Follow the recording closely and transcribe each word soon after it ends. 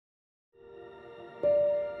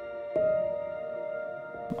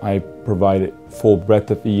I provide full breadth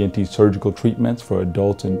of ENT surgical treatments for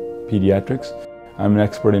adults and pediatrics. I'm an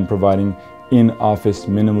expert in providing in-office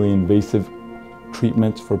minimally invasive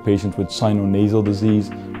treatments for patients with sinonasal disease,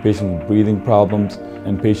 patients with breathing problems,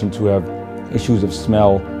 and patients who have issues of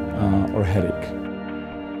smell or headache.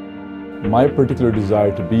 My particular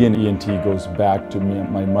desire to be an ENT goes back to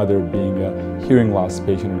my mother being a hearing loss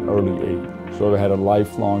patient at an early age. So I've had a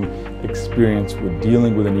lifelong experience with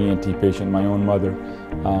dealing with an ENT patient, my own mother,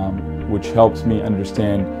 which helps me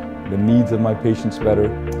understand the needs of my patients better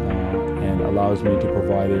and allows me to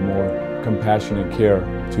provide a more compassionate care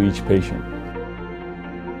to each patient.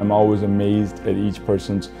 I'm always amazed at each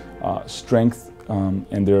person's strength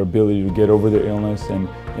and their ability to get over their illness, and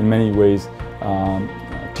in many ways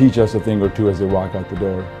teach us a thing or two as they walk out the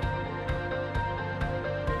door.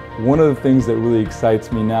 One of the things that really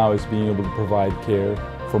excites me now is being able to provide care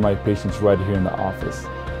for my patients right here in the office.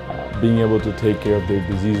 Being able to take care of their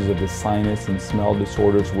diseases of the sinus and smell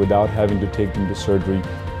disorders without having to take them to surgery,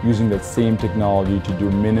 using that same technology to do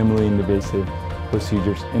minimally invasive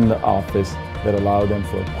procedures in the office that allow them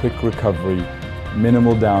for a quick recovery,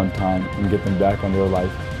 minimal downtime, and get them back on their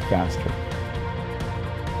life faster.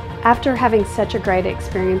 After having such a great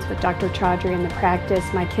experience with Dr. Chaudhry in the practice,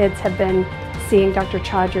 my kids have been seeing Dr.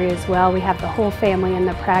 Chaudhry as well. We have the whole family in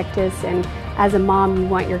the practice, and as a mom, you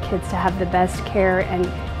want your kids to have the best care, and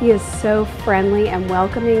he is so friendly and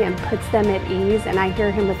welcoming and puts them at ease, and I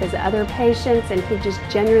hear him with his other patients, and he just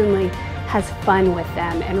genuinely has fun with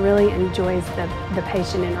them and really enjoys the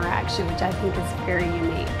patient interaction, which I think is very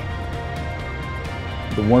unique.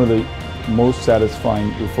 One of the most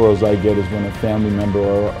satisfying referrals I get is when a family member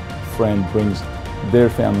or a friend brings their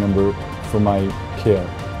family member for my care.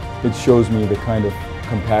 It shows me the kind of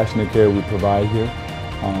compassionate care we provide here,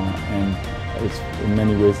 and it's in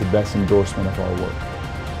many ways the best endorsement of our work.